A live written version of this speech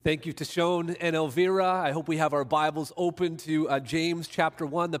Thank you to Shone and Elvira. I hope we have our Bibles open to James chapter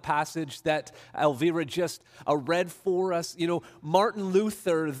 1, the passage that Elvira just read for us. You know, Martin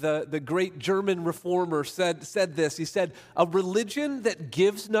Luther, the great German reformer, said this. He said, "A religion that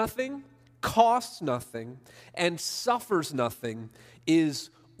gives nothing, costs nothing, and suffers nothing is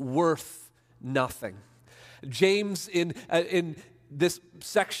worth nothing." James, in this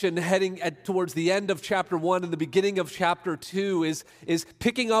section heading towards the end of chapter 1 and the beginning of chapter 2 is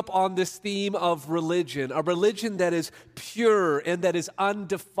picking up on this theme of religion, a religion that is pure and that is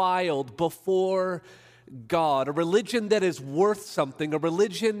undefiled before God, a religion that is worth something, a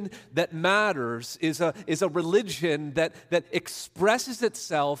religion that matters, is a religion that expresses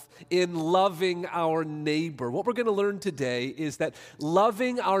itself in loving our neighbor. What we're going to learn today is that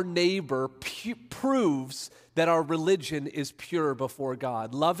loving our neighbor proves that our religion is pure before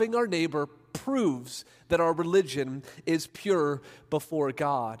God. Loving our neighbor proves that our religion is pure before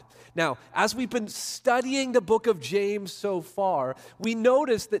God. Now, as we've been studying the book of James so far, we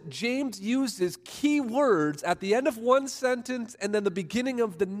notice that James uses key words at the end of one sentence and then the beginning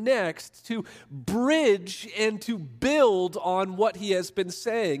of the next to bridge and to build on what he has been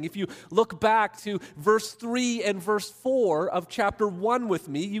saying. If you look back to verse 3 and verse 4 of chapter 1 with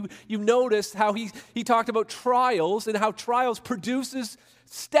me, you notice how he talked about trials and how trials produces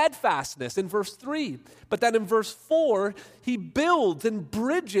steadfastness in verse 3. But then in verse 4, he builds and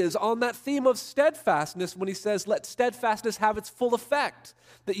bridges on that theme of steadfastness when he says, "Let steadfastness have its full effect,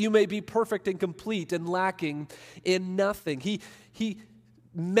 that you may be perfect and complete and lacking in nothing." He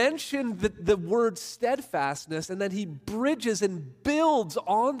mentioned the word steadfastness, and then he bridges and builds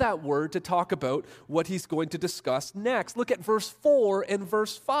on that word to talk about what he's going to discuss next. Look at verse 4 and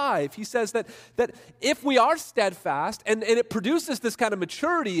verse 5. He says that if we are steadfast and it produces this kind of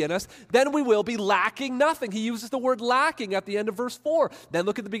maturity in us, then we will be lacking nothing. He uses the word lacking at the end of verse 4. Then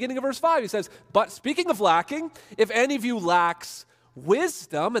look at the beginning of verse 5. He says, "But speaking of lacking, if any of you lacks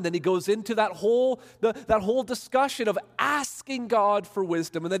wisdom," and then he goes into that whole discussion of asking God for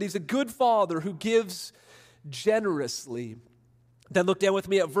wisdom and that he's a good father who gives generously. Then look down with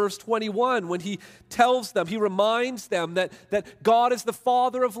me at verse 21 when he tells them, he reminds them that God is the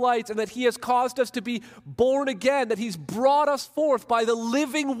Father of lights and that he has caused us to be born again, that he's brought us forth by the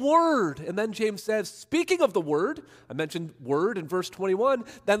living word. And then James says, speaking of the word, I mentioned word in verse 21,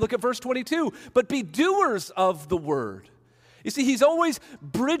 then look at verse 22, "But be doers of the word." You see, he's always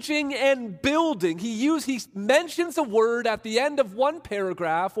bridging and building. He mentions a word at the end of one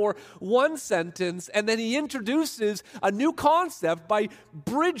paragraph or one sentence, and then he introduces a new concept by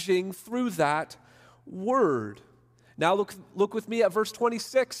bridging through that word. Now look with me at verse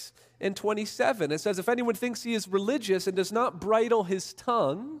 26 and 27. It says, "If anyone thinks he is religious and does not bridle his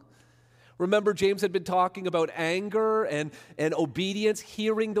tongue," remember, James had been talking about anger and obedience,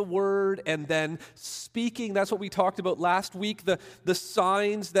 hearing the word, and then speaking. That's what we talked about last week, the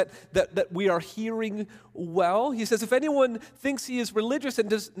signs that we are hearing well. He says, if anyone thinks he is religious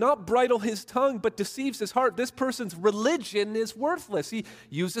and does not bridle his tongue but deceives his heart, this person's religion is worthless. He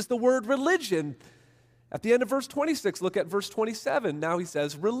uses the word religion. At the end of verse 26, look at verse 27. Now he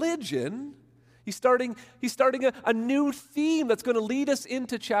says, religion. He's starting a new theme that's going to lead us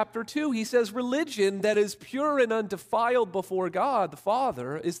into chapter 2. He says, religion that is pure and undefiled before God, the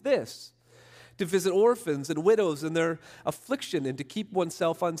Father, is this: to visit orphans and widows in their affliction and to keep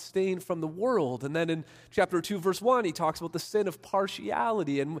oneself unstained from the world. And then in chapter 2, verse 1, he talks about the sin of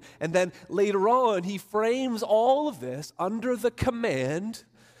partiality. And then later on, he frames all of this under the command,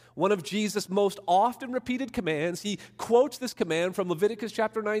 one of Jesus' most often repeated commands. He quotes this command from Leviticus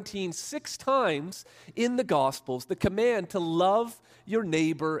chapter 19 6 times in the Gospels, the command to love your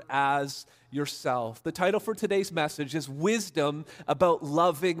neighbor as yourself. The title for today's message is Wisdom About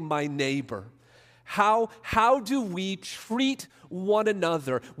Loving My Neighbor. How do we treat one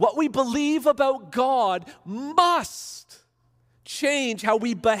another? What we believe about God must change how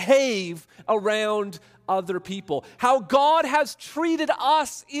we behave around other people. How God has treated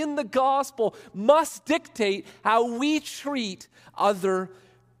us in the gospel must dictate how we treat other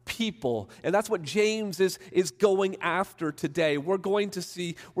people. And that's what James is going after today. We're going to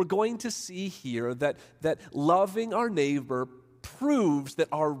see here that loving our neighbor proves that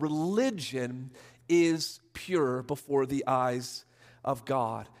our religion is pure before the eyes of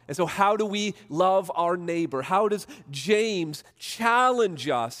God. And so how do we love our neighbor? How does James challenge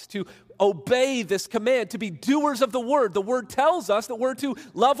us to obey this command, to be doers of the word? The word tells us that we're to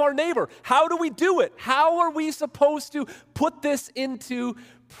love our neighbor. How do we do it? How are we supposed to put this into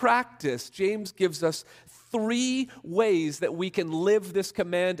practice? James gives us three ways that we can live this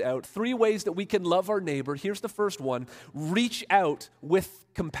command out, three ways that we can love our neighbor. Here's the first one: reach out with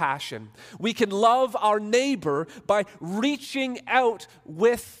compassion. We can love our neighbor by reaching out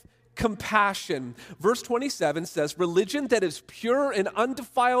with compassion. Verse 27 says, religion that is pure and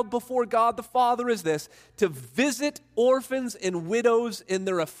undefiled before God the Father is this: to visit orphans and widows in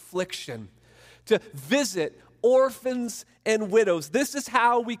their affliction. To visit orphans and widows. This is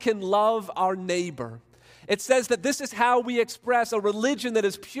how we can love our neighbor. It says that this is how we express a religion that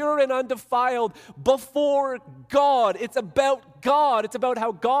is pure and undefiled before God. It's about God. It's about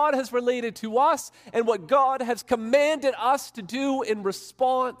how God has related to us and what God has commanded us to do in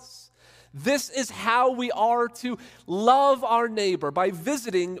response. This is how we are to love our neighbor, by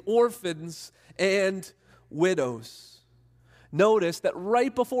visiting orphans and widows. Notice that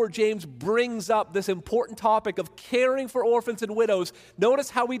right before James brings up this important topic of caring for orphans and widows, notice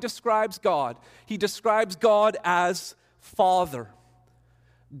how he describes God. He describes God as Father.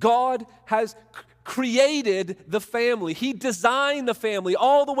 God has created the family. He designed the family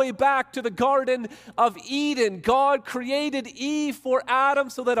all the way back to the Garden of Eden. God created Eve for Adam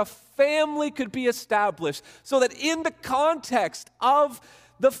so that a family could be established, so that in the context of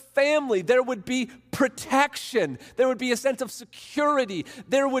the family, there would be protection, there would be a sense of security,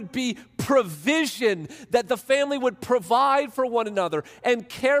 there would be provision, that the family would provide for one another and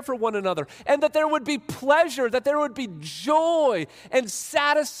care for one another, and that there would be pleasure, that there would be joy and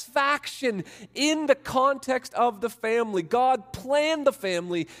satisfaction in the context of the family. God planned the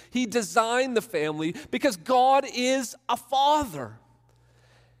family, He designed the family, because God is a father.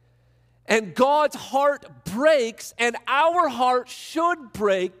 And God's heart breaks, and our heart should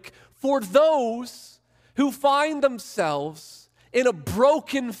break for those who find themselves in a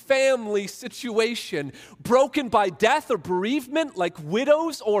broken family situation, broken by death or bereavement, like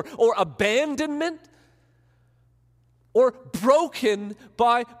widows, or abandonment, or broken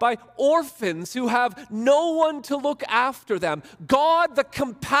by orphans who have no one to look after them. God, the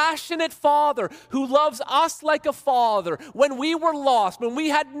compassionate Father who loves us like a father, when we were lost, when we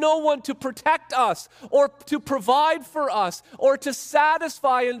had no one to protect us or to provide for us or to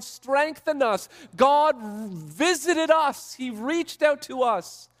satisfy and strengthen us, God visited us. He reached out to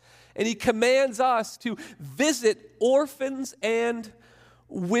us, and He commands us to visit orphans and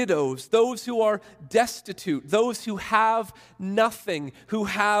widows, those who are destitute, those who have nothing, who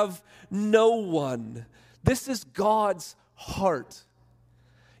have no one. This is God's heart.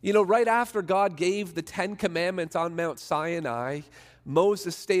 You know, right after God gave the 10 Commandments on Mount Sinai,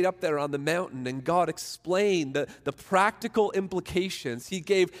 Moses stayed up there on the mountain, and God explained the practical implications. He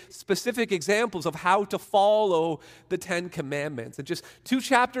gave specific examples of how to follow the 10 Commandments. And just 2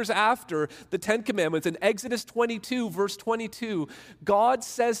 chapters after the 10 Commandments, in Exodus 22, verse 22, God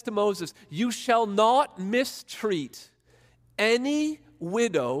says to Moses, "You shall not mistreat any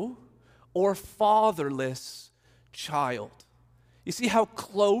widow or fatherless child." You see how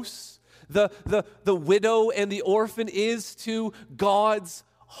close the widow and the orphan is to God's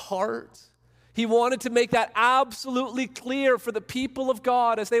heart. He wanted to make that absolutely clear for the people of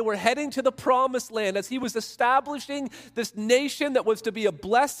God as they were heading to the promised land, as He was establishing this nation that was to be a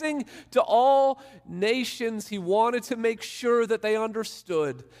blessing to all nations. He wanted to make sure that they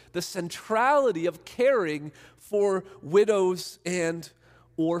understood the centrality of caring for widows and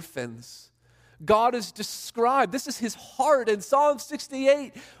orphans. God is described, this is His heart. In Psalm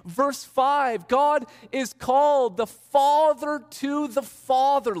 68, verse 5, God is called the father to the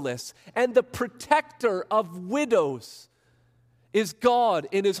fatherless, and the protector of widows is God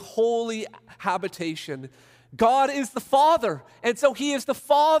in His holy habitation. God is the Father, and so He is the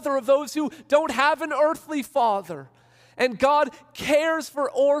Father of those who don't have an earthly father. And God cares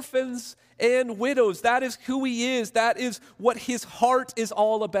for orphans and widows. That is who He is. That is what His heart is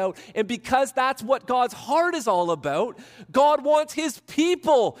all about. And because that's what God's heart is all about, God wants His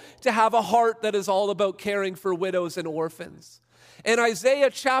people to have a heart that is all about caring for widows and orphans. In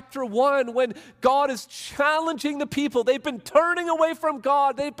Isaiah chapter 1, when God is challenging the people, they've been turning away from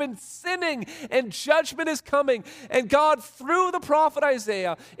God, they've been sinning, and judgment is coming. And God, through the prophet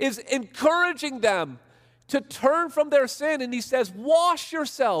Isaiah, is encouraging them to turn from their sin. And He says, wash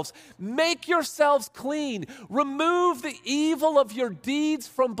yourselves, make yourselves clean, remove the evil of your deeds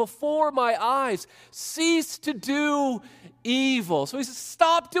from before my eyes, cease to do evil. So He says,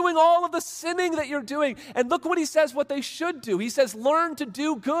 stop doing all of the sinning that you're doing. And look what He says what they should do. He says, learn to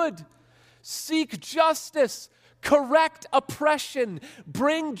do good, seek justice, correct oppression,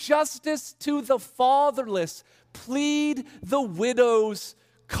 bring justice to the fatherless, plead the widow's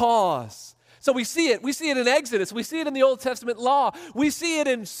cause. So we see it. We see it in Exodus. We see it in the Old Testament law. We see it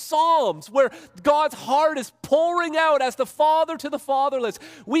in Psalms where God's heart is pouring out as the father to the fatherless.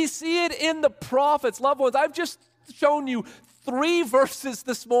 We see it in the prophets. Loved ones, I've just shown you 3 verses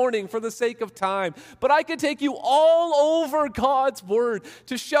this morning for the sake of time, but I could take you all over God's word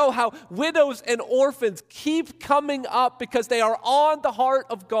to show how widows and orphans keep coming up because they are on the heart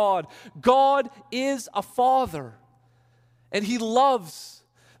of God. God is a father, and he loves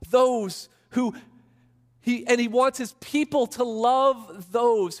those who he wants his people to love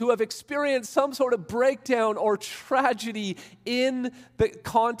those who have experienced some sort of breakdown or tragedy in the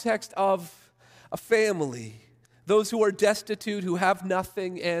context of a family. Those who are destitute, who have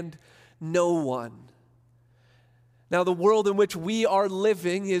nothing and no one. Now, the world in which we are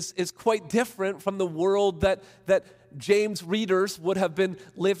living is quite different from the world that James readers would have been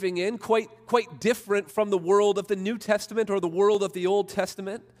living in, quite different from the world of the New Testament or the world of the Old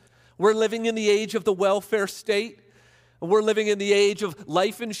Testament. We're living in the age of the welfare state. We're living in the age of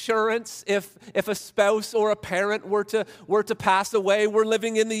life insurance. If a spouse or a parent were to pass away, we're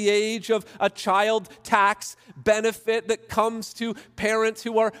living in the age of a child tax benefit that comes to parents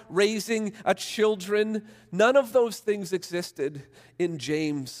who are raising children. None of those things existed in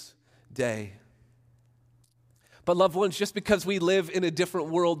James' day. But loved ones, just because we live in a different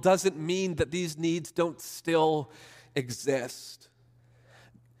world doesn't mean that these needs don't still exist.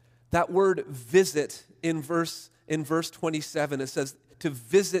 That word visit in verse 27, it says to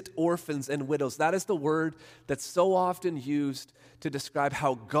visit orphans and widows. That is the word that's so often used to describe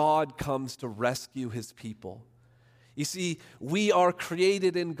how God comes to rescue his people. You see, we are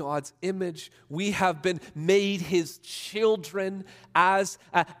created in God's image. We have been made his children as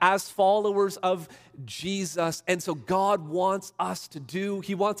followers of Jesus. And so God wants us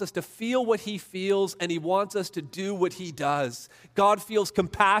he wants us to feel what he feels, and he wants us to do what he does. God feels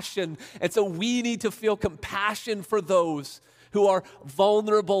compassion, and so we need to feel compassion for those who are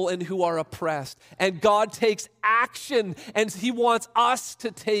vulnerable and who are oppressed. And God takes action, and he wants us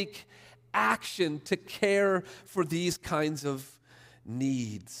to take action to care for these kinds of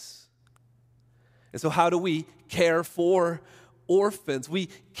needs. And so how do we care for orphans? We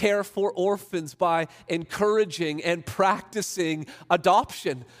care for orphans by encouraging and practicing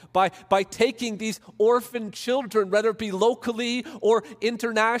adoption, by taking these orphan children, whether it be locally or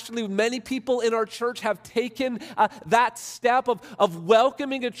internationally. Many people in our church have taken that step of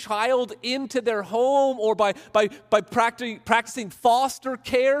welcoming a child into their home, or by practicing foster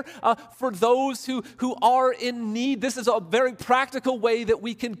care for those who are in need. This is a very practical way that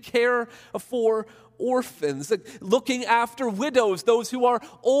we can care for orphans, looking after widows, those who are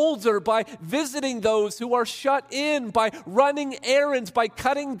older, by visiting those who are shut in, by running errands, by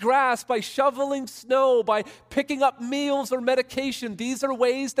cutting grass, by shoveling snow, by picking up meals or medication. These are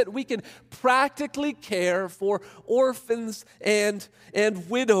ways that we can practically care for orphans and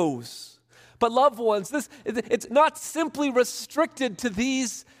widows. But loved ones, it's not simply restricted to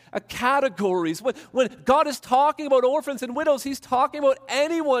these categories. When God is talking about orphans and widows, he's talking about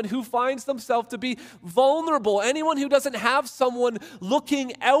anyone who finds themselves to be vulnerable, anyone who doesn't have someone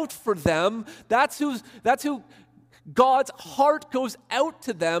looking out for them. That's who God's heart goes out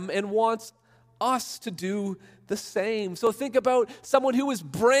to them and wants us to do the same. So think about someone who is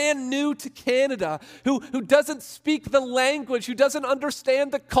brand new to Canada, who doesn't speak the language, who doesn't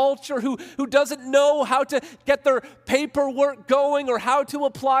understand the culture, who doesn't know how to get their paperwork going or how to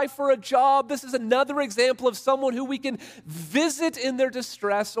apply for a job. This is another example of someone who we can visit in their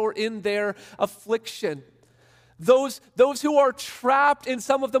distress or in their affliction. Those who are trapped in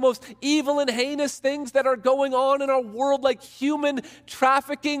some of the most evil and heinous things that are going on in our world, like human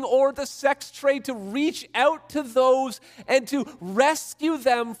trafficking or the sex trade, to reach out to those and to rescue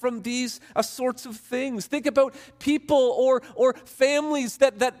them from these sorts of things. Think about people or families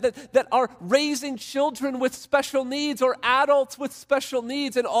that are raising children with special needs, or adults with special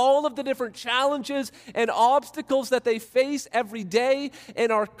needs, and all of the different challenges and obstacles that they face every day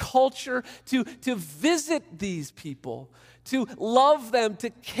in our culture, to visit these people, to love them, to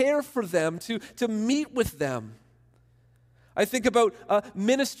care for them, to meet with them. I think about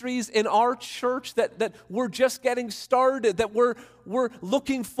ministries in our church that we're just getting started, that we're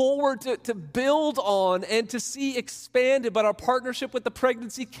looking forward to build on and to see expanded. But our partnership with the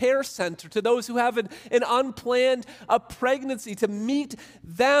Pregnancy Care Center, to those who have an unplanned pregnancy, to meet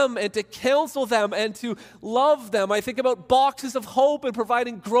them and to counsel them and to love them. I think about Boxes of Hope and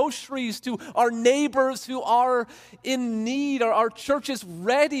providing groceries to our neighbors who are in need. Our church is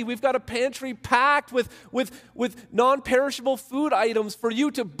ready. We've got a pantry packed with non-perishable perishable food items for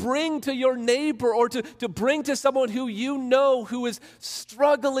you to bring to your neighbor or to bring to someone who you know who is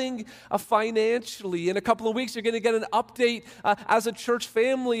struggling financially. In a couple of weeks, you're going to get an update as a church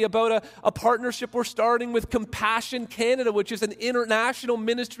family about a partnership we're starting with Compassion Canada, which is an international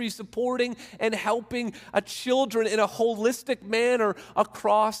ministry supporting and helping children in a holistic manner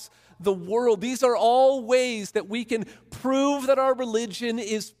across the world. These are all ways that we can prove that our religion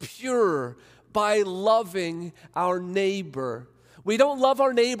is pure by loving our neighbor. We don't love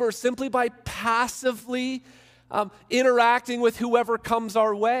our neighbor simply by passively interacting with whoever comes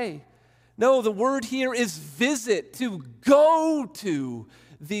our way. No, the word here is visit, to go to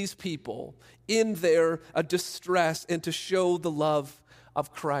these people in their distress and to show the love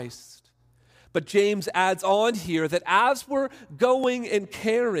of Christ. But James adds on here that as we're going and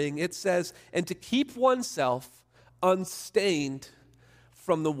caring, it says, and to keep oneself unstained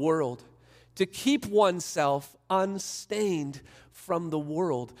from the world. To keep oneself unstained from the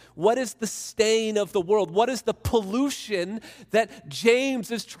world. What is the stain of the world? What is the pollution that James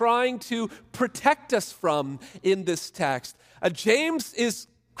is trying to protect us from in this text? James is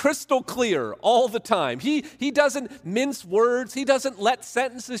crystal clear all the time. He doesn't mince words. He doesn't let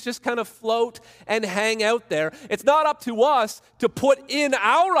sentences just kind of float and hang out there. It's not up to us to put in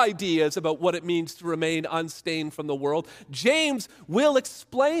our ideas about what it means to remain unstained from the world. James will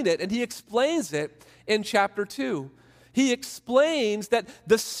explain it, and he explains it in chapter 2. He explains that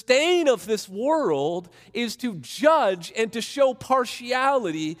the stain of this world is to judge and to show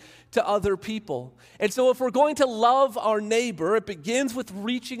partiality to other people. And so if we're going to love our neighbor, it begins with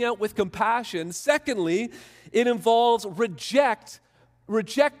reaching out with compassion. Secondly, it involves rejecting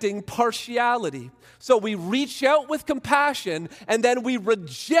partiality. So we reach out with compassion and then we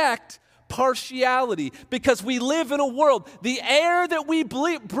reject partiality because we live in a world, the air that we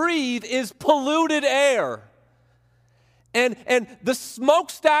breathe is polluted air. And the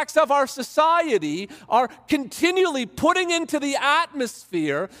smokestacks of our society are continually putting into the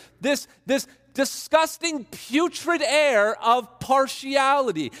atmosphere this disgusting, putrid air of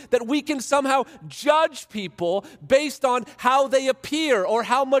partiality, that we can somehow judge people based on how they appear or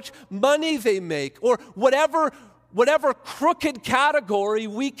how much money they make or whatever crooked category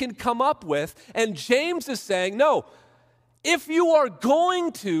we can come up with. And James is saying, no, if you are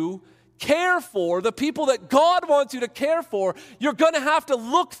going to care for the people that God wants you to care for, you're going to have to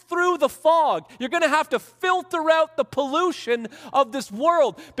look through the fog. You're going to have to filter out the pollution of this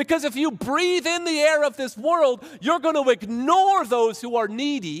world. Because if you breathe in the air of this world, you're going to ignore those who are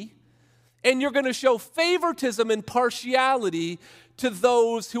needy, and you're going to show favoritism and partiality to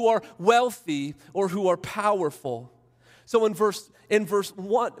those who are wealthy or who are powerful. So in verse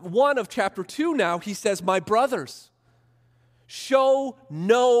 1 of chapter 2 now, he says, "My brothers, show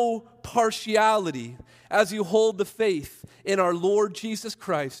no partiality as you hold the faith in our Lord Jesus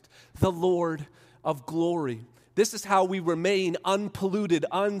Christ, the Lord of glory." This is how we remain unpolluted,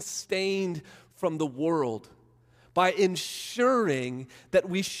 unstained from the world, by ensuring that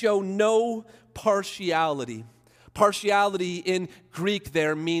we show no partiality. Partiality in Greek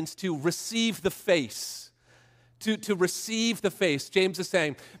there means to receive the face. To receive the face. James is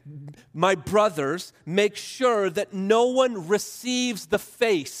saying, my brothers, make sure that no one receives the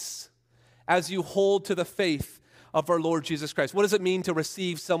face as you hold to the faith of our Lord Jesus Christ. What does it mean to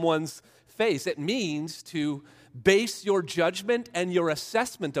receive someone's face? It means to base your judgment and your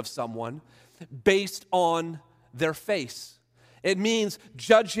assessment of someone based on their face. It means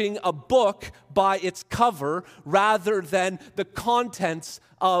judging a book by its cover rather than the contents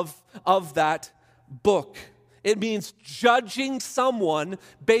of that book. It means judging someone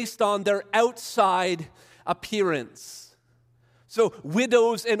based on their outside appearance. So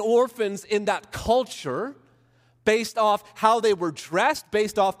widows and orphans in that culture, based off how they were dressed,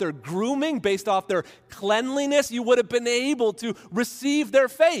 based off their grooming, based off their cleanliness, you would have been able to receive their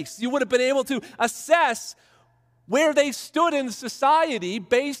face. You would have been able to assess where they stood in society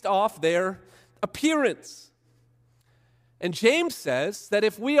based off their appearance. And James says that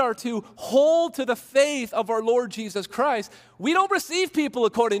if we are to hold to the faith of our Lord Jesus Christ, we don't receive people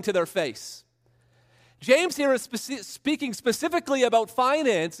according to their face. James here is speaking specifically about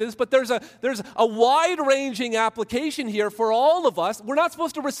finances, but there's a wide-ranging application here for all of us. We're not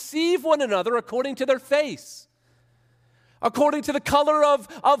supposed to receive one another according to their face, according to the color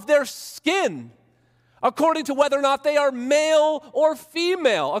of their skin, according to whether or not they are male or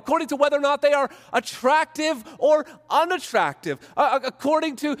female, according to whether or not they are attractive or unattractive,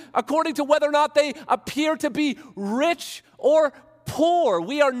 according to whether or not they appear to be rich or poor.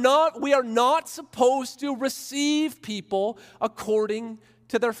 We are not supposed to receive people according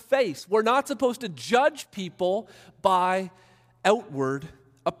to their face. We're not supposed to judge people by outward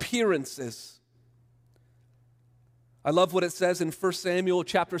appearances. I love what it says in 1 Samuel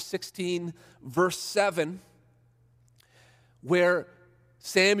chapter 16, verse 7, where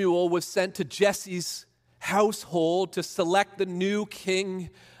Samuel was sent to Jesse's household to select the new king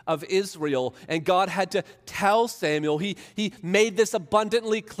of Israel. And God had to tell Samuel, he made this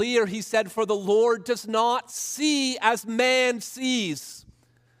abundantly clear. He said, "For the Lord does not see as man sees.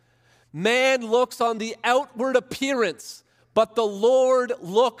 Man looks on the outward appearance, but the Lord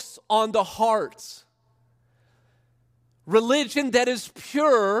looks on the heart." Religion that is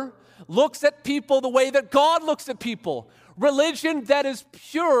pure looks at people the way that God looks at people. Religion that is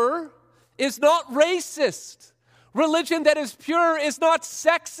pure is not racist. Religion that is pure is not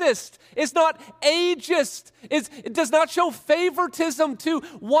sexist, is not ageist, it does not show favoritism to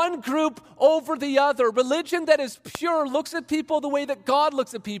one group over the other. Religion that is pure looks at people the way that God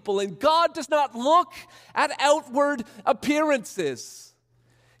looks at people, and God does not look at outward appearances.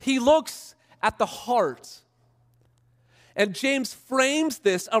 He looks at the heart. And James frames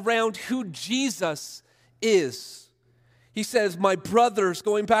this around who Jesus is. He says, "My brothers,"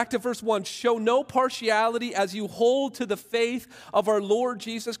 going back to verse 1, "show no partiality as you hold to the faith of our Lord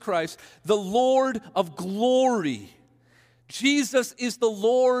Jesus Christ, the Lord of glory." Jesus is the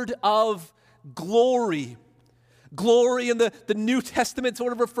Lord of glory. Glory in the New Testament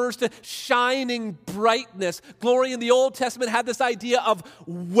sort of refers to shining brightness. Glory in the Old Testament had this idea of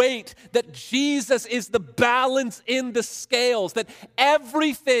weight, that Jesus is the balance in the scales, that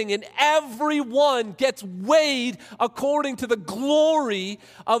everything and everyone gets weighed according to the glory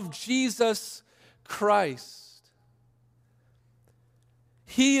of Jesus Christ.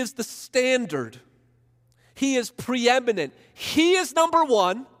 He is the standard. He is preeminent. He is number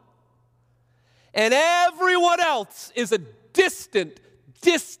one. And everyone else is a distant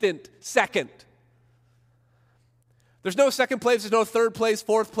second. There's no second place, there's no third place,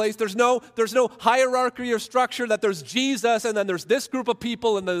 fourth place. There's no hierarchy or structure that there's Jesus and then there's this group of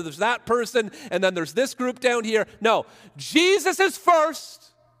people and then there's that person and then there's this group down here. No, Jesus is first.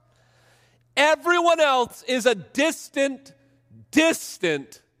 Everyone else is a distant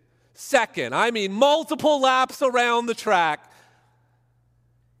second. I mean, multiple laps around the track.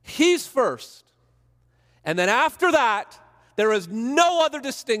 He's first. And then after that, there is no other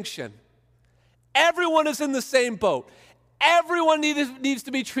distinction. Everyone is in the same boat. Everyone needs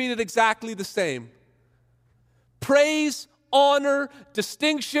to be treated exactly the same. Praise, honor,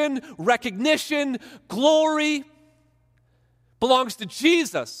 distinction, recognition, glory belongs to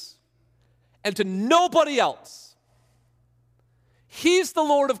Jesus and to nobody else. He's the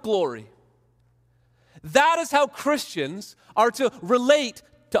Lord of glory. That is how Christians are to relate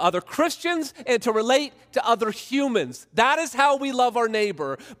to other Christians and to relate to other humans. That is how we love our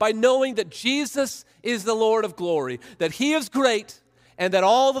neighbor, by knowing that Jesus is the Lord of glory, that He is great, and that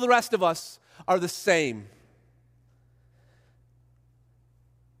all of the rest of us are the same.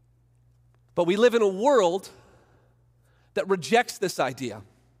 But we live in a world that rejects this idea.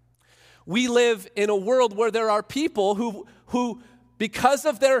 We live in a world where there are people who because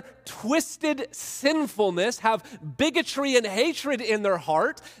of their twisted sinfulness, have bigotry and hatred in their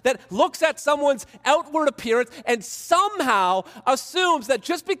heart, that looks at someone's outward appearance and somehow assumes that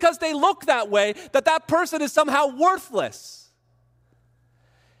just because they look that way, that person is somehow worthless.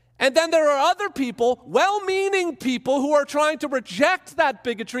 And then there are other people, well-meaning people, who are trying to reject that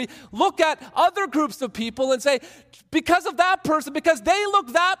bigotry, look at other groups of people and say, because of that person, because they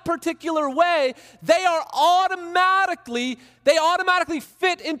look that particular way, they automatically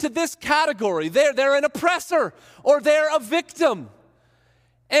fit into this category. They're an oppressor, or they're a victim.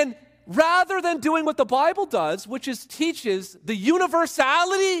 And rather than doing what the Bible does, which is teaches the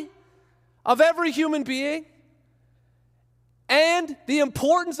universality of every human being, and the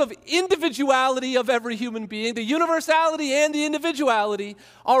importance of individuality of every human being, the universality and the individuality,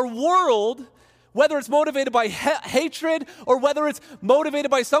 our world, whether it's motivated by hatred or whether it's motivated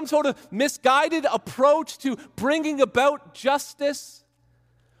by some sort of misguided approach to bringing about justice,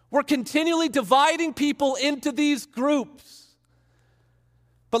 we're continually dividing people into these groups.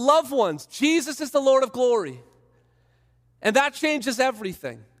 But loved ones, Jesus is the Lord of glory, and that changes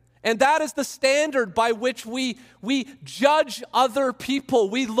everything. And that is the standard by which we judge other people.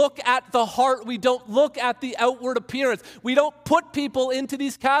 We look at the heart. We don't look at the outward appearance. We don't put people into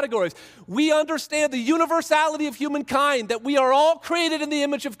these categories. We understand the universality of humankind, that we are all created in the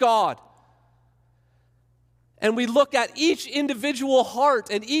image of God. And we look at each individual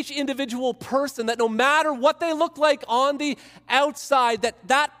heart and each individual person, that no matter what they look like on the outside,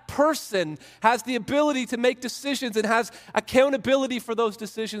 that person has the ability to make decisions and has accountability for those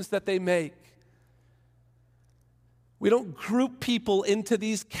decisions that they make. We don't group people into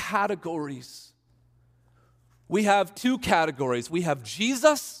these categories. We have two categories. We have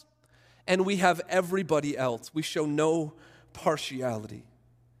Jesus and we have everybody else. We show no partiality.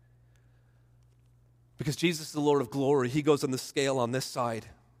 Because Jesus is the Lord of glory. He goes on the scale on this side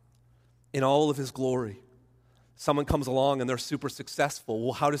in all of his glory. Someone comes along and they're super successful.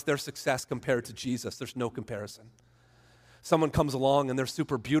 Well, how does their success compare to Jesus? There's no comparison. Someone comes along and they're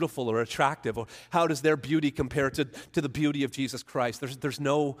super beautiful or attractive. Or how does their beauty compare to the beauty of Jesus Christ? There's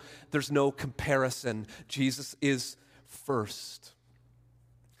no comparison. Jesus is first.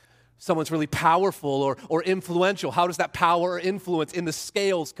 Someone's really powerful or influential. How does that power or influence in the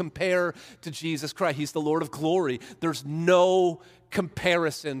scales compare to Jesus Christ? He's the Lord of glory. There's no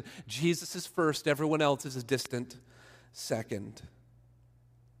comparison. Jesus is first. Everyone else is a distant second.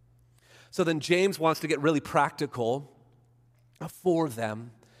 So then James wants to get really practical for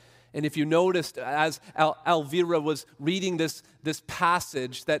them. And if you noticed, as Elvira was reading this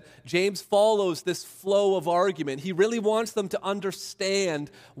passage, that James follows this flow of argument. He really wants them to understand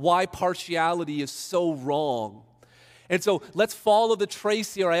why partiality is so wrong. And so let's follow the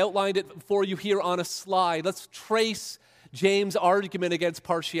trace here. I outlined it for you here on a slide. Let's trace James' argument against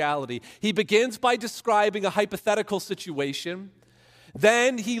partiality. He begins by describing a hypothetical situation.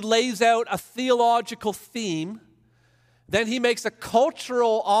 Then he lays out a theological theme. Then he makes a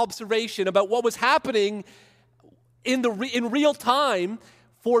cultural observation about what was happening in real time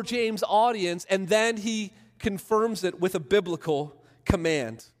for James' audience, and then he confirms it with a biblical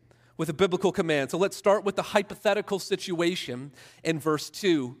command. So let's start with the hypothetical situation in verse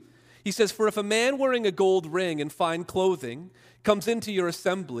 2. He says, "For if a man wearing a gold ring and fine clothing comes into your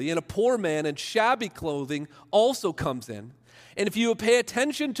assembly, and a poor man in shabby clothing also comes in, and if you pay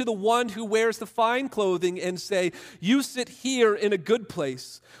attention to the one who wears the fine clothing and say, 'You sit here in a good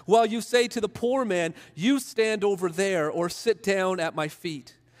place,' while you say to the poor man, 'You stand over there,' or 'Sit down at my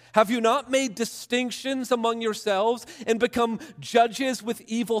feet,' have you not made distinctions among yourselves and become judges with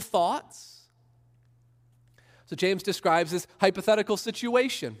evil thoughts?" So James describes this hypothetical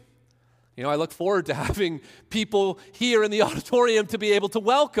situation. You know, I look forward to having people here in the auditorium to be able to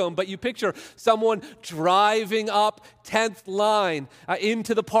welcome, but you picture someone driving up 10th line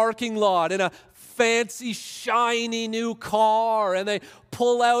into the parking lot in a fancy, shiny new car, and they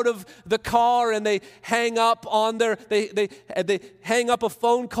pull out of the car and they hang up on they hang up a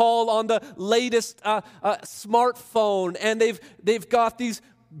phone call on the latest smartphone, and they've got these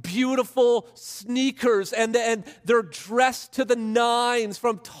beautiful sneakers, and they're dressed to the nines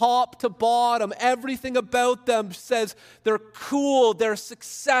from top to bottom. Everything about them says they're cool, they're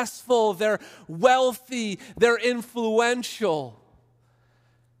successful, they're wealthy, they're influential.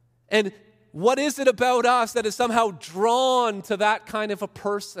 And what is it about us that is somehow drawn to that kind of a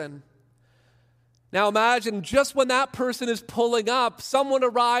person? Now imagine just when that person is pulling up, someone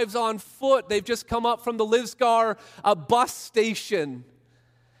arrives on foot. They've just come up from the Lisgar bus station.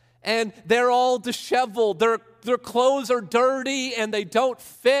 And they're all disheveled. Their clothes are dirty and they don't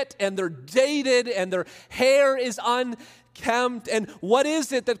fit, and they're dated, and their hair is unkempt. And what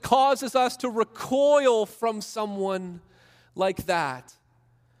is it that causes us to recoil from someone like that?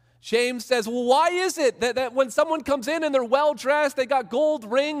 James says, well, why is it that when someone comes in and they're well-dressed, they got gold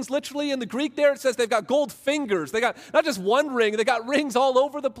rings, literally in the Greek there it says they've got gold fingers. They got not just one ring, they got rings all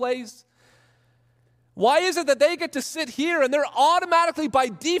over the place. Why is it that they get to sit here and they're automatically by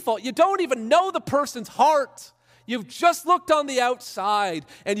default, you don't even know the person's heart. You've just looked on the outside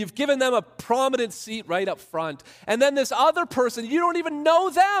and you've given them a prominent seat right up front. And then this other person, you don't even know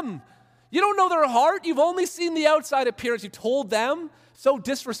them. You don't know their heart. You've only seen the outside appearance. You told them so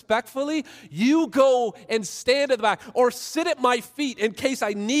disrespectfully, you go and stand at the back or sit at my feet in case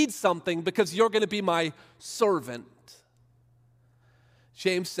I need something because you're going to be my servant.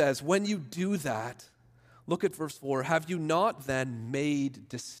 James says, when you do that, look at verse 4. Have you not then made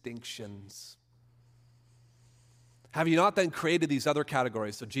distinctions? Have you not then created these other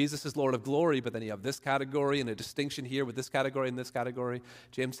categories? So Jesus is Lord of glory, but then you have this category and a distinction here with this category and this category.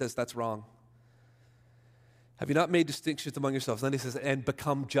 James says that's wrong. Have you not made distinctions among yourselves? Then he says, and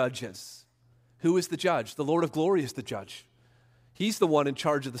become judges. Who is the judge? The Lord of glory is the judge. He's the one in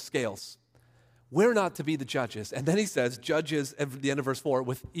charge of the scales. We're not to be the judges. And then he says, judges, at the end of verse 4,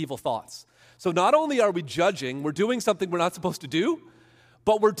 with evil thoughts. So not only are we judging, we're doing something we're not supposed to do,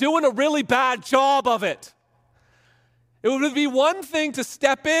 but we're doing a really bad job of it. It would be one thing to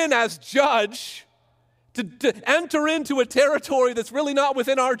step in as judge, to enter into a territory that's really not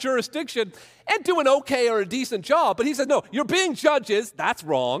within our jurisdiction and do an okay or a decent job. But he said, no, you're being judges, that's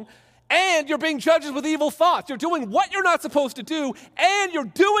wrong, and you're being judges with evil thoughts. You're doing what you're not supposed to do, and you're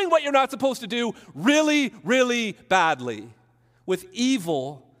doing what you're not supposed to do really, really badly with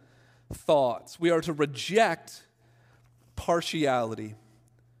evil thoughts. We are to reject partiality.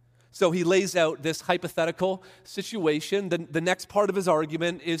 So he lays out this hypothetical situation. The next part of his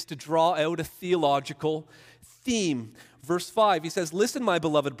argument is to draw out a theological theme. Verse 5, he says, "Listen, my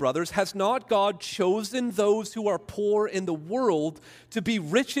beloved brothers, has not God chosen those who are poor in the world to be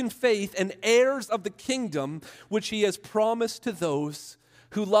rich in faith and heirs of the kingdom which he has promised to those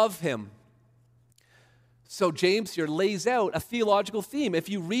who love him?" So James here lays out a theological theme. If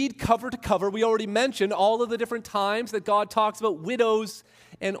you read cover to cover, we already mentioned all of the different times that God talks about widows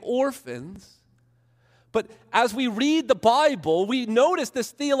and orphans. But as we read the Bible, we notice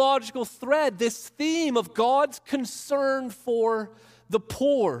this theological thread, this theme of God's concern for the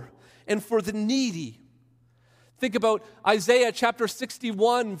poor and for the needy. Think about Isaiah chapter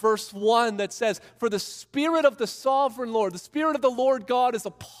 61, verse 1 that says, "For the Spirit of the sovereign Lord, the Spirit of the Lord God is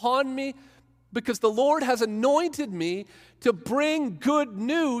upon me, because the Lord has anointed me to bring good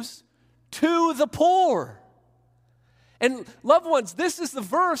news to the poor." And loved ones, this is the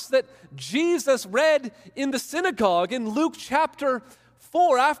verse that Jesus read in the synagogue in Luke chapter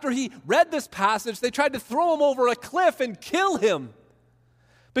 4. After he read this passage, they tried to throw him over a cliff and kill him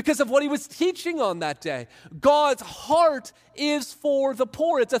because of what he was teaching on that day. God's heart is for the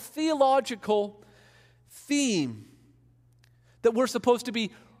poor. It's a theological theme that we're supposed to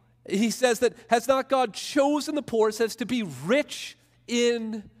be. He says that has not God chosen the poor, it says to be rich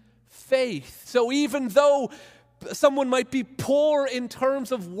in faith. So even though someone might be poor in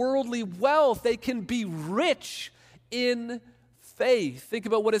terms of worldly wealth, they can be rich in faith. Think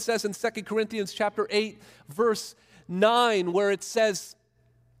about what it says in 2 Corinthians chapter 8, verse 9, where it says,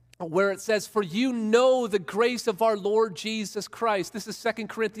 "For you know the grace of our Lord Jesus Christ." This is 2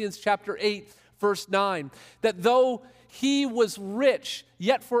 Corinthians chapter 8, verse 9. "That though he was rich,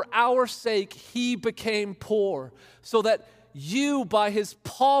 yet for our sake he became poor, so that you by his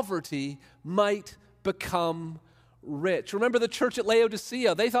poverty might become rich." Remember the church at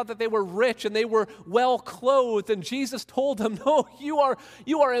Laodicea. They thought that they were rich and they were well clothed, and Jesus told them, no, you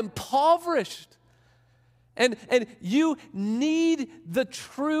are impoverished. And you need the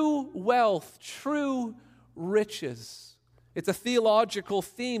true wealth, true riches. It's a theological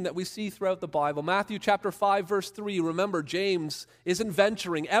theme that we see throughout the Bible. Matthew chapter 5, verse 3. Remember, James isn't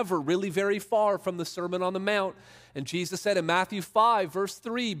venturing ever really very far from the Sermon on the Mount. And Jesus said in Matthew 5, verse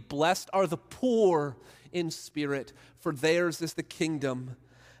 3, "Blessed are the poor in spirit, for theirs is the kingdom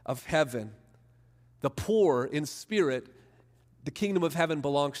of heaven." The poor in spirit, the kingdom of heaven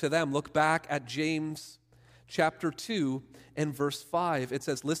belongs to them. Look back at James chapter 2 and verse 5. It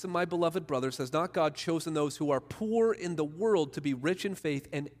says, "Listen, my beloved brothers, has not God chosen those who are poor in the world to be rich in faith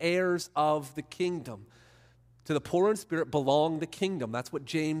and heirs of the kingdom?" To the poor in spirit belong the kingdom. That's what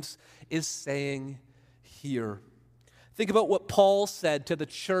James is saying here. Think about what Paul said to the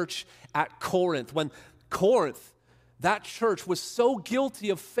church at Corinth. When Corinth, that church, was so guilty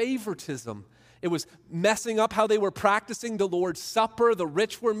of favoritism. It was messing up how they were practicing the Lord's Supper. The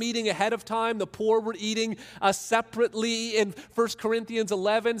rich were meeting ahead of time. The poor were eating separately. In 1 Corinthians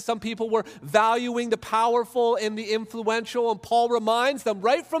 11, some people were valuing the powerful and the influential. And Paul reminds them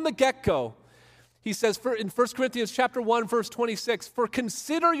right from the get-go. He says in 1 Corinthians chapter 1, verse 26, "For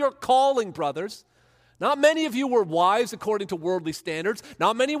consider your calling, brothers. Not many of you were wise according to worldly standards.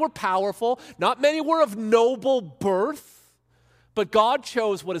 Not many were powerful. Not many were of noble birth. But God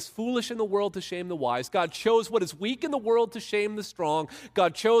chose what is foolish in the world to shame the wise. God chose what is weak in the world to shame the strong.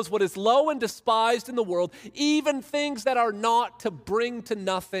 God chose what is low and despised in the world, even things that are not, to bring to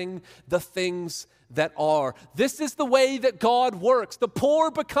nothing the things that are." This is the way that God works. The poor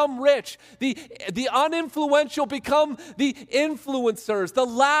become rich. The uninfluential become the influencers. The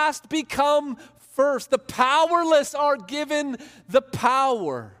last become first. The powerless are given the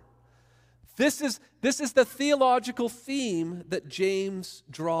power. This is the theological theme that James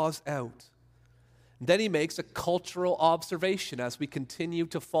draws out. Then he makes a cultural observation as we continue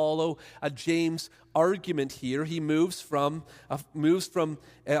to follow a James argument here. He moves from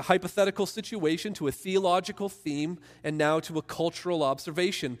a hypothetical situation to a theological theme and now to a cultural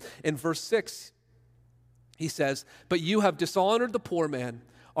observation. In verse 6, he says, "But you have dishonored the poor man.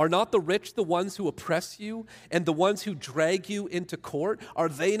 Are not the rich the ones who oppress you and the ones who drag you into court? Are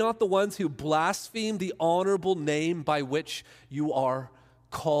they not the ones who blaspheme the honorable name by which you are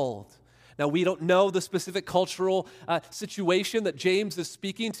called?" Now, we don't know the specific cultural situation that James is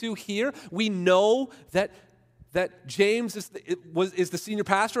speaking to here. We know that James is the senior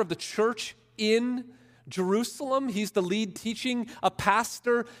pastor of the church in Jerusalem. He's the lead teaching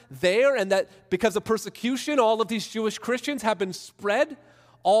pastor there, and that because of persecution, all of these Jewish Christians have been spread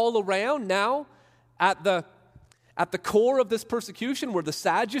all around. Now, at the core of this persecution were the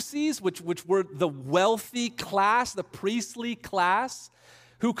Sadducees, which were the wealthy class, the priestly class,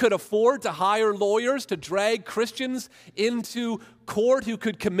 who could afford to hire lawyers to drag Christians into court, who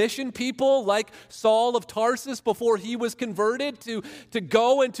could commission people like Saul of Tarsus before he was converted to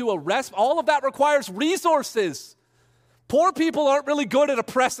go and to arrest. All of that requires resources. Poor people aren't really good at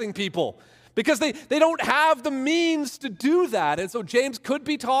oppressing people because they don't have the means to do that. And so James could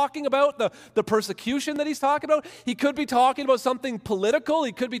be talking about the persecution that he's talking about. He could be talking about something political.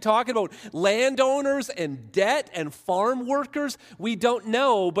 He could be talking about landowners and debt and farm workers. We don't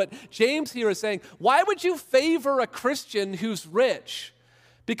know. But James here is saying, why would you favor a Christian who's rich?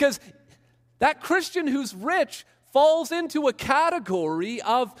 Because that Christian who's rich falls into a category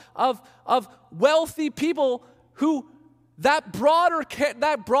of wealthy people who that broader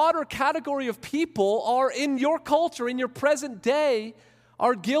category of people are in your culture, in your present day,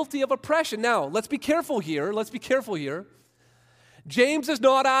 are guilty of oppression. Now, let's be careful here. James is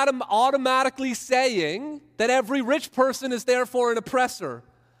not automatically saying that every rich person is therefore an oppressor.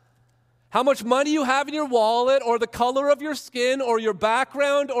 How much money you have in your wallet, or the color of your skin, or your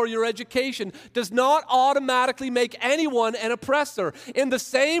background, or your education does not automatically make anyone an oppressor. In the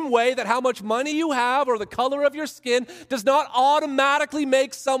same way that how much money you have or the color of your skin does not automatically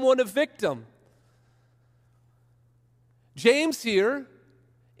make someone a victim. James here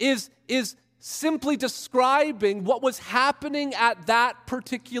is simply describing what was happening at that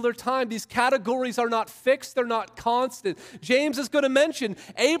particular time. These categories are not fixed, they're not constant. James is going to mention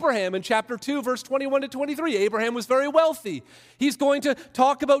Abraham in chapter 2, verse 21 to 23. Abraham was very wealthy. He's going to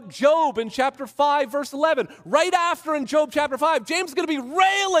talk about Job in chapter 5, verse 11. Right after in Job chapter 5, James is going to be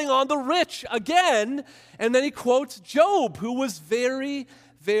railing on the rich again. And then he quotes Job, who was very,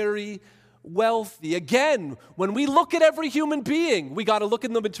 very wealthy. Again, when we look at every human being, we got to look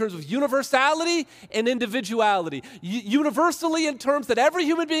at them in terms of universality and individuality. Universally in terms that every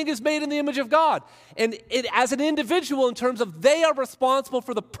human being is made in the image of God. And as an individual in terms of they are responsible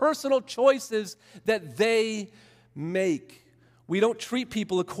for the personal choices that they make. We don't treat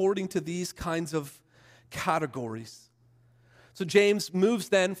people according to these kinds of categories. So James moves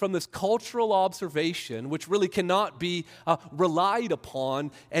then from this cultural observation, which really cannot be relied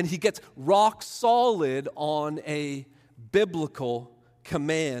upon, and he gets rock solid on a biblical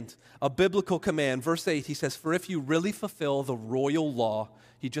command. A biblical command. Verse 8, he says, "For if you really fulfill the royal law,"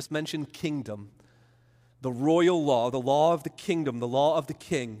 he just mentioned kingdom, the royal law, the law of the kingdom, the law of the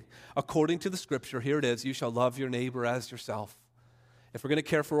king, according to the scripture, here it is, "You shall love your neighbor as yourself." If we're going to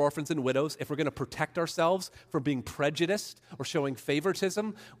care for orphans and widows, if we're going to protect ourselves from being prejudiced or showing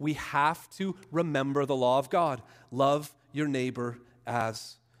favoritism, we have to remember the law of God. Love your neighbor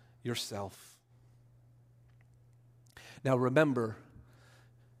as yourself. Now remember,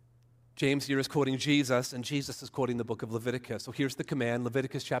 James here is quoting Jesus, and Jesus is quoting the book of Leviticus. So here's the command,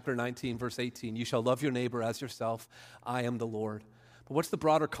 Leviticus chapter 19, verse 18. "You shall love your neighbor as yourself. I am the Lord." But what's the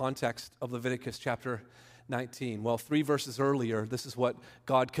broader context of Leviticus chapter 19? Well, 3 verses earlier, this is what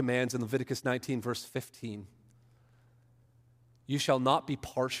God commands in Leviticus 19, verse 15. "You shall not be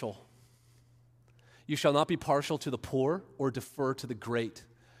partial. You shall not be partial to the poor or defer to the great,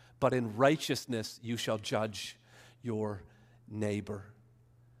 but in righteousness you shall judge your neighbor."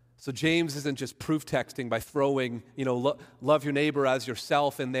 So James isn't just proof texting by throwing, love your neighbor as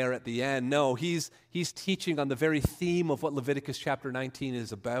yourself in there at the end. No, he's teaching on the very theme of what Leviticus chapter 19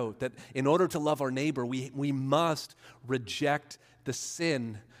 is about, that in order to love our neighbor, we must reject the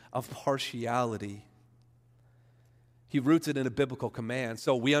sin of partiality. He roots it in a biblical command.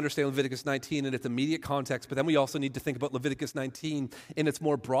 So we understand Leviticus 19 in its immediate context, but then we also need to think about Leviticus 19 in its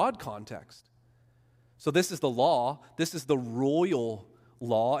more broad context. So this is the law. This is the royal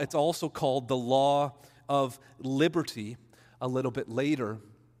law. It's also called the law of liberty a little bit later.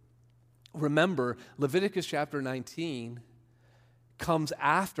 Remember, Leviticus chapter 19 comes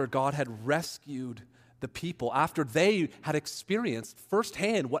after God had rescued the people, after they had experienced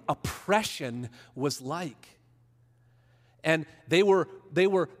firsthand what oppression was like. And they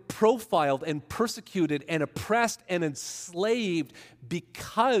were profiled and persecuted and oppressed and enslaved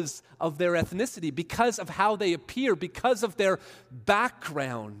because of their ethnicity, because of how they appear, because of their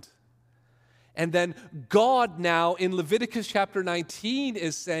background. And then God now in Leviticus chapter 19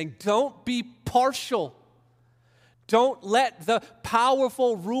 is saying, don't be partial. Don't let the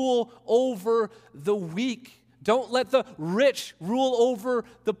powerful rule over the weak. Don't let the rich rule over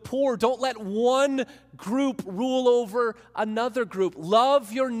the poor. Don't let one group rule over another group.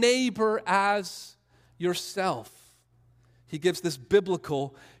 Love your neighbor as yourself. He gives this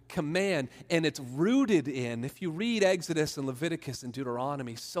biblical command, and it's rooted in, if you read Exodus and Leviticus and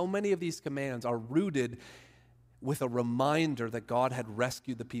Deuteronomy, so many of these commands are rooted with a reminder that God had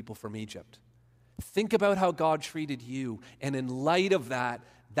rescued the people from Egypt. Think about how God treated you, and in light of that,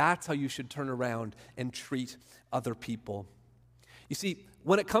 that's how you should turn around and treat other people. You see,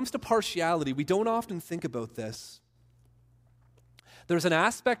 when it comes to partiality, we don't often think about this. There's an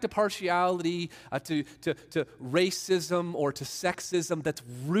aspect of partiality to racism or to sexism that's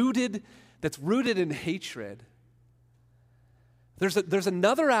rooted in hatred. There's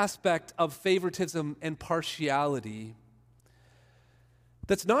another aspect of favoritism and partiality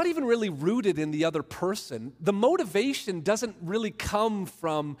that's not even really rooted in the other person. The motivation doesn't really come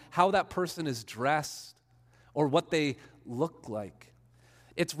from how that person is dressed or what they look like.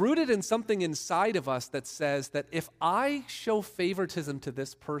 It's rooted in something inside of us that says that if I show favoritism to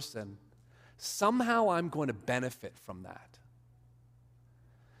this person, somehow I'm going to benefit from that.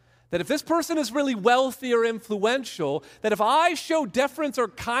 That if this person is really wealthy or influential, that if I show deference or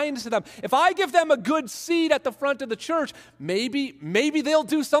kindness to them, if I give them a good seat at the front of the church, maybe they'll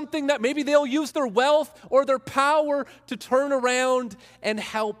do something, that maybe they'll use their wealth or their power to turn around and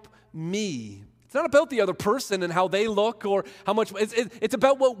help me. It's not about the other person and how they look or how much, it's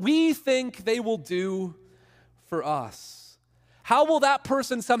about what we think they will do for us. How will that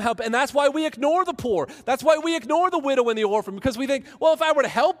person somehow, and that's why we ignore the poor. That's why we ignore the widow and the orphan, because we think, well, if I were to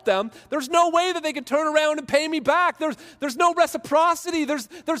help them, there's no way that they could turn around and pay me back. There's no reciprocity. There's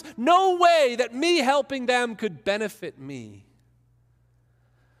no way that me helping them could benefit me.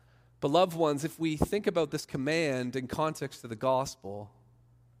 But loved ones, if we think about this command in context to the gospel,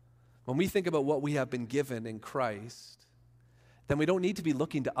 when we think about what we have been given in Christ, then we don't need to be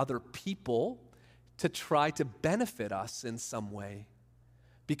looking to other people to try to benefit us in some way,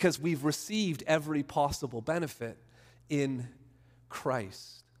 because we've received every possible benefit in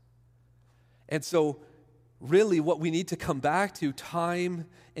Christ. And so really what we need to come back to time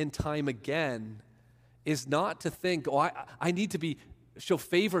and time again is not to think, I need to show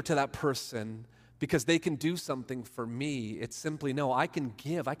favor to that person because they can do something for me. It's simply, no, I can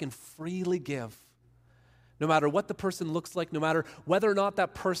freely give. No matter what the person looks like, no matter whether or not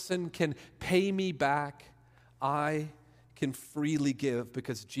that person can pay me back, I can freely give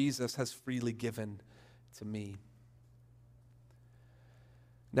because Jesus has freely given to me.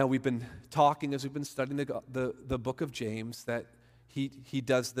 Now, we've been talking as we've been studying the book of James that he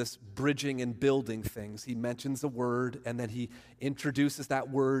does this bridging and building things. He mentions a word and then he introduces that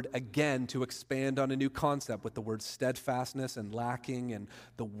word again to expand on a new concept with the word steadfastness and lacking and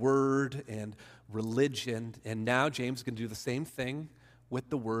the word and religion. And now James is going to do the same thing with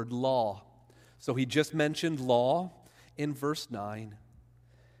the word law. So he just mentioned law in verse 9.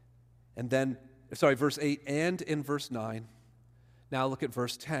 Verse 8 and in verse 9. Now look at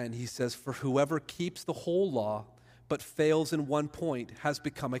verse 10. He says, "For whoever keeps the whole law but fails in one point has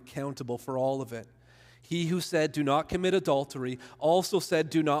become accountable for all of it. He who said, 'Do not commit adultery,' also said,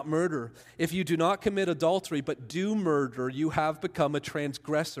 'Do not murder.' If you do not commit adultery but do murder, you have become a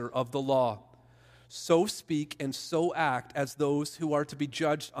transgressor of the law. So speak and so act as those who are to be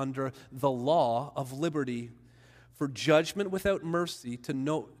judged under the law of liberty. For judgment is without mercy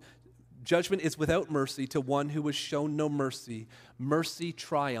to one who has shown no mercy. Mercy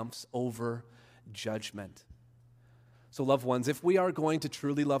triumphs over judgment." So, loved ones, if we are going to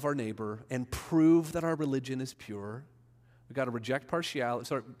truly love our neighbor and prove that our religion is pure, we've got to reject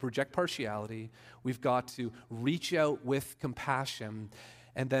partiality. We've got to reach out with compassion.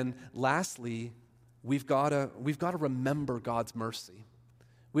 And then lastly, we've got to remember God's mercy.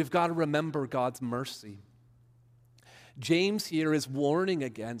 We've got to remember God's mercy. James here is warning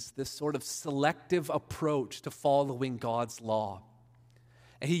against this sort of selective approach to following God's law.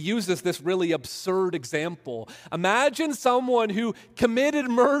 And he uses this really absurd example. Imagine someone who committed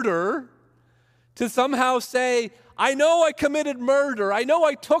murder to somehow say, I know I committed murder. I know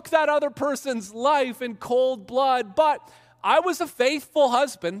I took that other person's life in cold blood, but I was a faithful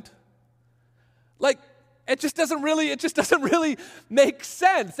husband. Like, it just doesn't really make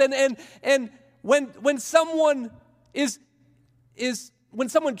sense. And when someone when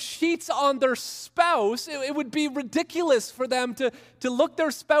someone cheats on their spouse, it would be ridiculous for them to look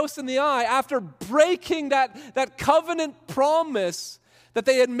their spouse in the eye after breaking that covenant promise that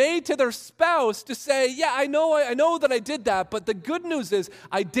they had made to their spouse to say, yeah, I know that I did that, but the good news is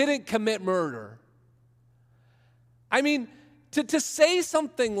I didn't commit murder. I mean, to say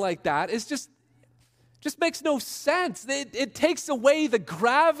something like that is just makes no sense. It takes away the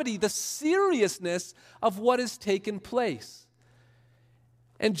gravity, the seriousness of what has taken place.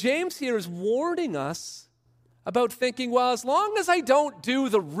 And James here is warning us about thinking, well, as long as I don't do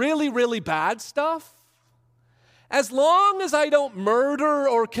the really, really bad stuff, as long as I don't murder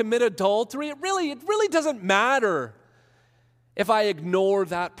or commit adultery, it really doesn't matter if I ignore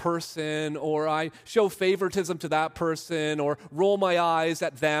that person or I show favoritism to that person or roll my eyes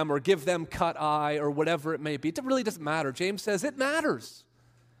at them or give them cut eye or whatever it may be. It really doesn't matter. James says it matters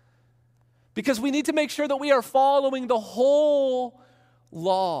because we need to make sure that we are following the whole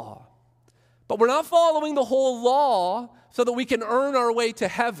law. But we're not following the whole law so that we can earn our way to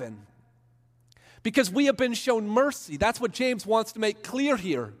heaven, because we have been shown mercy. That's what James wants to make clear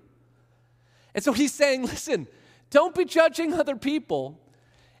here. And so he's saying, listen, don't be judging other people,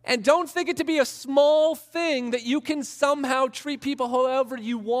 and don't think it to be a small thing that you can somehow treat people however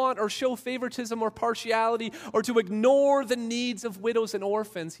you want or show favoritism or partiality or to ignore the needs of widows and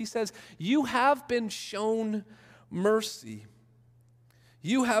orphans. He says, you have been shown mercy.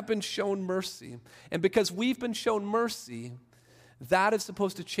 You have been shown mercy. And because we've been shown mercy, that is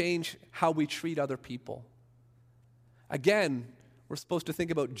supposed to change how we treat other people. Again, we're supposed to think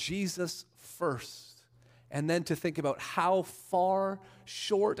about Jesus first, and then to think about how far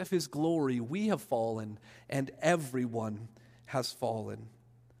short of his glory we have fallen, and everyone has fallen.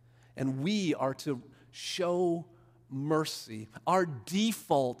 And we are to show mercy. Our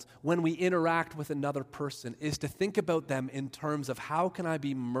default when we interact with another person is to think about them in terms of how can I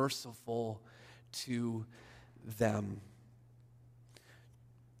be merciful to them.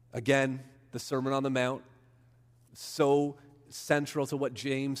 Again, the Sermon on the Mount, so central to what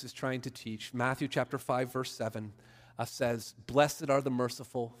James is trying to teach. Matthew chapter 5, verse 7 says, "Blessed are the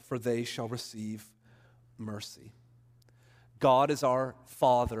merciful, for they shall receive mercy." God is our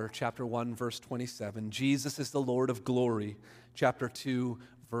Father, chapter 1, verse 27. Jesus is the Lord of glory, chapter 2,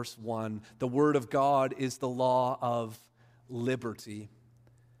 verse 1. The Word of God is the law of liberty.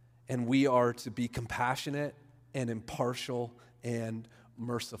 And we are to be compassionate and impartial and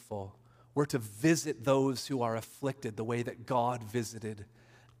merciful. We're to visit those who are afflicted the way that God visited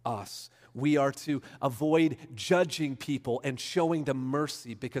us. We are to avoid judging people and showing them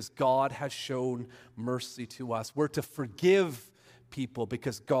mercy because God has shown mercy to us. We're to forgive people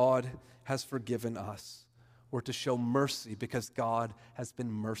because God has forgiven us. We're to show mercy because God has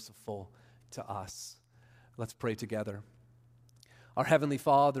been merciful to us. Let's pray together. Our Heavenly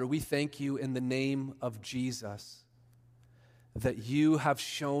Father, we thank you in the name of Jesus that you have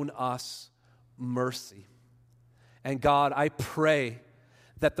shown us mercy. And God, I pray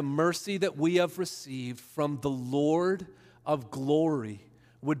that the mercy that we have received from the Lord of glory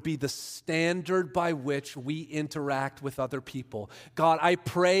would be the standard by which we interact with other people. God, I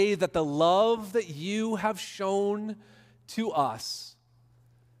pray that the love that you have shown to us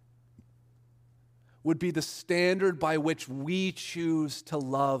would be the standard by which we choose to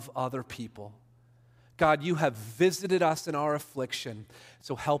love other people. God, you have visited us in our affliction,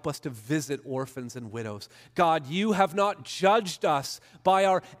 so help us to visit orphans and widows. God, you have not judged us by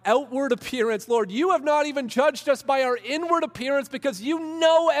our outward appearance. Lord, you have not even judged us by our inward appearance because you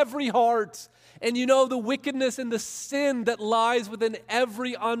know every heart and you know the wickedness and the sin that lies within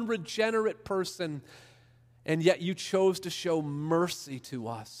every unregenerate person. And yet you chose to show mercy to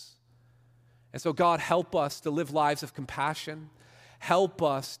us. And so God, help us to live lives of compassion. Help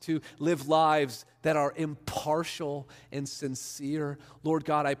us to live lives that are impartial and sincere. Lord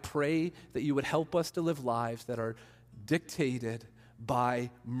God, I pray that you would help us to live lives that are dictated by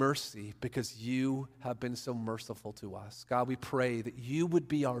mercy because you have been so merciful to us. God, we pray that you would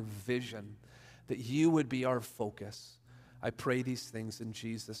be our vision, that you would be our focus. I pray these things in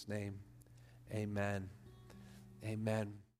Jesus' name. Amen. Amen.